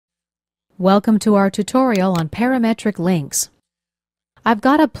Welcome to our tutorial on parametric links. I've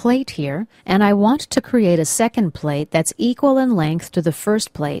got a plate here, and I want to create a second plate that's equal in length to the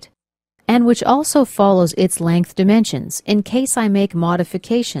first plate, and which also follows its length dimensions in case I make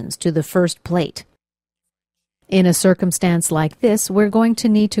modifications to the first plate. In a circumstance like this, we're going to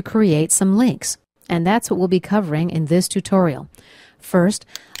need to create some links, and that's what we'll be covering in this tutorial. First,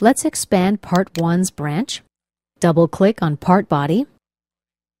 let's expand Part 1's branch. Double-click on Part Body.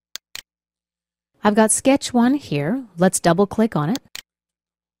 I've got Sketch 1 here. Let's double-click on it.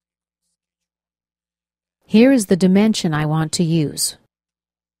 Here is the dimension I want to use.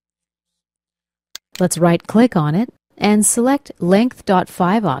 Let's right-click on it and select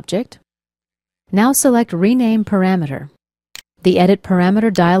Length.5 object. Now select Rename Parameter. The Edit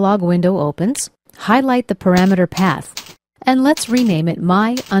Parameter dialog window opens. Highlight the parameter path, and let's rename it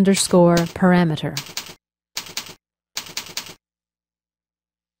my_parameter.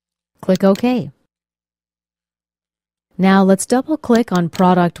 Click OK. Now let's double-click on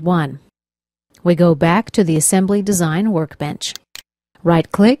Product 1. We go back to the Assembly Design workbench.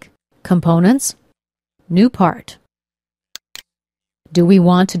 Right-click, Components, New Part. Do we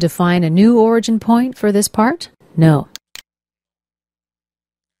want to define a new origin point for this part? No.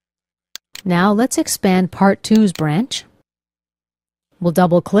 Now let's expand Part 2's branch. We'll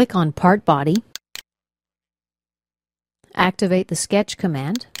double-click on Part Body. Activate the Sketch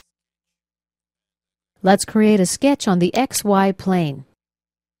command. Let's create a sketch on the XY plane.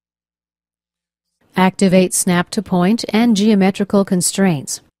 Activate Snap to Point and Geometrical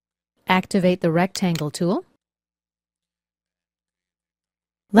Constraints. Activate the Rectangle tool.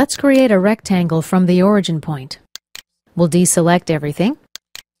 Let's create a rectangle from the origin point. We'll deselect everything.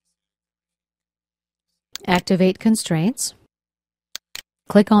 Activate Constraints.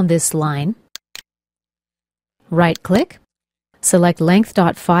 Click on this line. Right-click. Select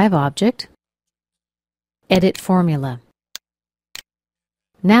Length.5 object. Edit Formula.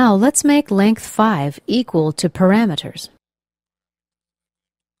 Now let's make length 5 equal to parameters.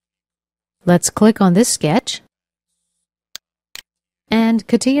 Let's click on this sketch. And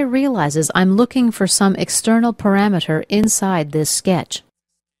CATIA realizes I'm looking for some external parameter inside this sketch.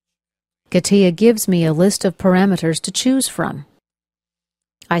 CATIA gives me a list of parameters to choose from.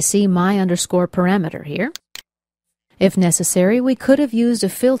 I see my_parameter here. If necessary, we could have used a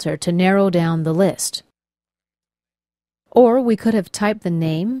filter to narrow down the list. Or we could have typed the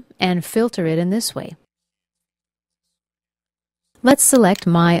name and filter it in this way. Let's select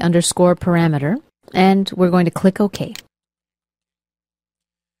my_parameter, and we're going to click OK.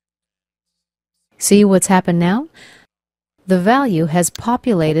 See what's happened now? The value has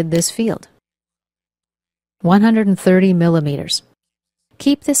populated this field. 130 millimeters.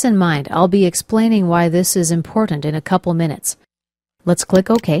 Keep this in mind. I'll be explaining why this is important in a couple minutes. Let's click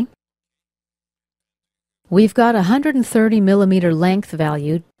OK. We've got a 130 millimeter length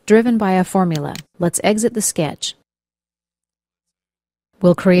value driven by a formula. Let's exit the sketch.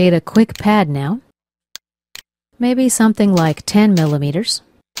 We'll create a quick pad now. Maybe something like 10 millimeters.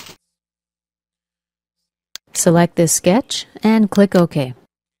 Select this sketch and click OK.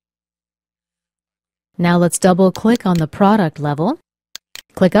 Now let's double-click on the product level.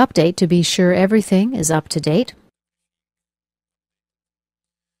 Click Update to be sure everything is up to date.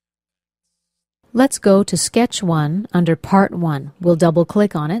 Let's go to Sketch 1 under Part 1. We'll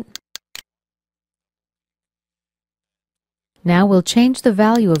double-click on it. Now we'll change the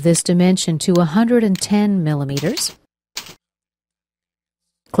value of this dimension to 110 millimeters.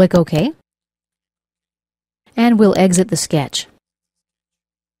 Click OK. And we'll exit the sketch.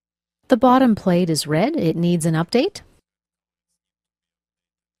 The bottom plate is red. It needs an update.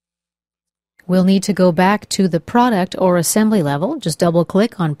 We'll need to go back to the product or assembly level. Just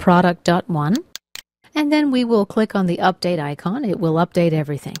double-click on Product.1. And then we will click on the Update icon. It will update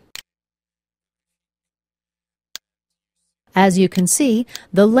everything. As you can see,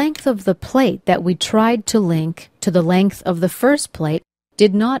 the length of the plate that we tried to link to the length of the first plate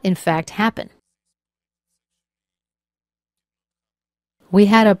did not in fact happen. We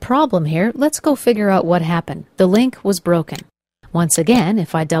had a problem here. Let's go figure out what happened. The link was broken. Once again,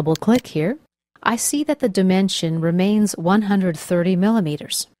 if I double-click here, I see that the dimension remains 130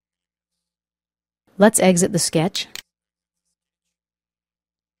 millimeters. Let's exit the sketch.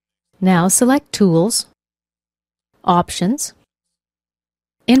 Now select Tools, Options,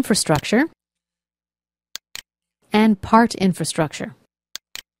 Infrastructure, and Part Infrastructure.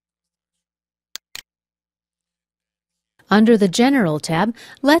 Under the General tab,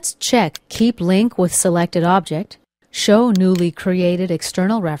 let's check Keep Link with Selected Object, Show Newly Created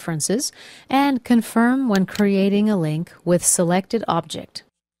External References, and Confirm when creating a link with Selected Object.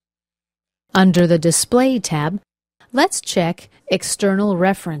 Under the Display tab, let's check External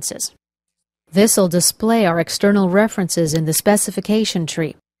References. This'll display our external references in the specification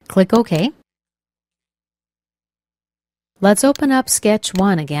tree. Click OK. Let's open up Sketch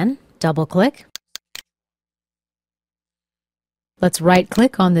 1 again. Double-click. Let's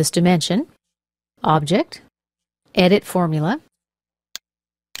right-click on this dimension, Object, Edit Formula.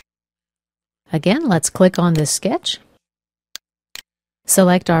 Again, let's click on this sketch.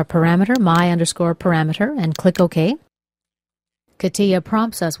 Select our parameter, my_parameter, and click OK. CATIA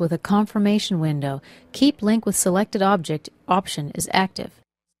prompts us with a confirmation window. Keep link with selected object option is active.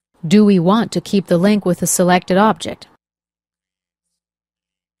 Do we want to keep the link with the selected object?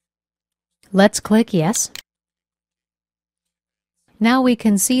 Let's click Yes. Now we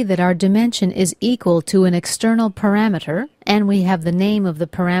can see that our dimension is equal to an external parameter, and we have the name of the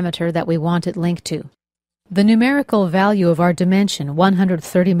parameter that we want it linked to. The numerical value of our dimension,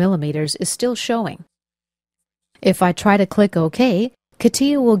 130 millimeters, is still showing. If I try to click OK,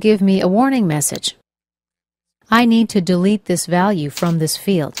 CATIA will give me a warning message. I need to delete this value from this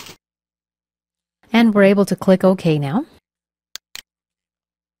field. And we're able to click OK now.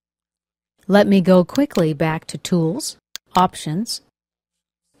 Let me go quickly back to Tools, Options,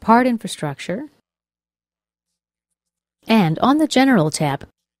 Part Infrastructure, and on the General tab,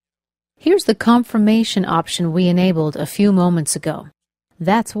 here's the confirmation option we enabled a few moments ago.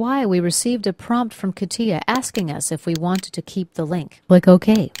 That's why we received a prompt from CATIA asking us if we wanted to keep the link. Click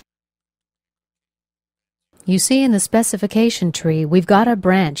OK. You see in the specification tree, we've got a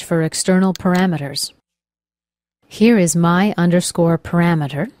branch for external parameters. Here is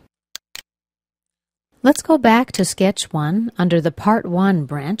my_parameter. Let's go back to Sketch 1 under the Part 1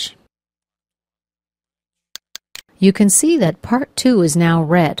 branch. You can see that Part 2 is now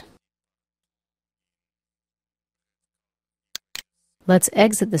red. Let's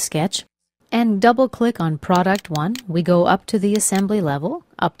exit the sketch and double-click on Product 1. We go up to the assembly level,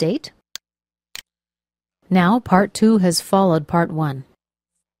 Update. Now Part 2 has followed Part 1.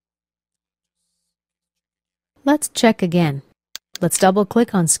 Let's check again. Let's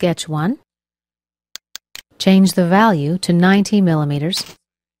double-click on Sketch 1. Change the value to 90 millimeters.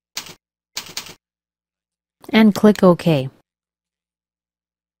 And click OK.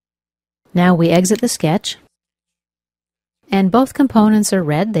 Now we exit the sketch. And both components are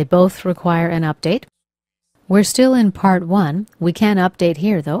red. They both require an update. We're still in Part 1. We can update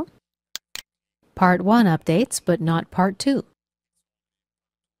here, though. Part 1 updates, but not Part 2.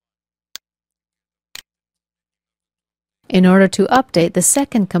 In order to update the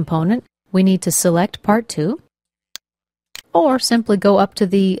second component, we need to select Part 2, or simply go up to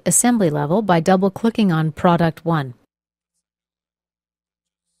the assembly level by double-clicking on Product 1.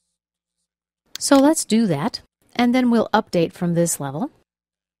 So let's do that, and then we'll update from this level.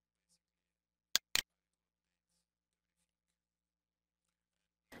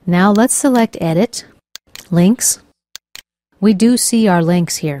 Now let's select Edit, Links. We do see our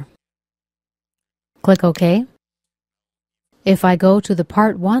links here. Click OK. If I go to the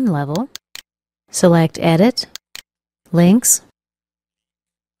Part 1 level, select Edit, Links,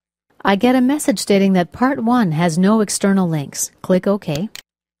 I get a message stating that Part 1 has no external links. Click OK.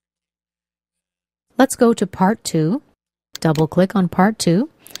 Let's go to Part 2. Double-click on Part 2,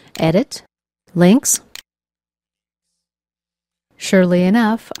 Edit, Links. Surely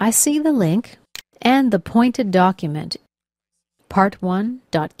enough, I see the link and the pointed document,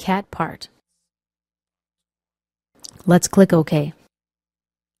 part1.catpart. Let's click OK.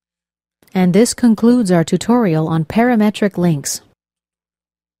 And this concludes our tutorial on parametric links.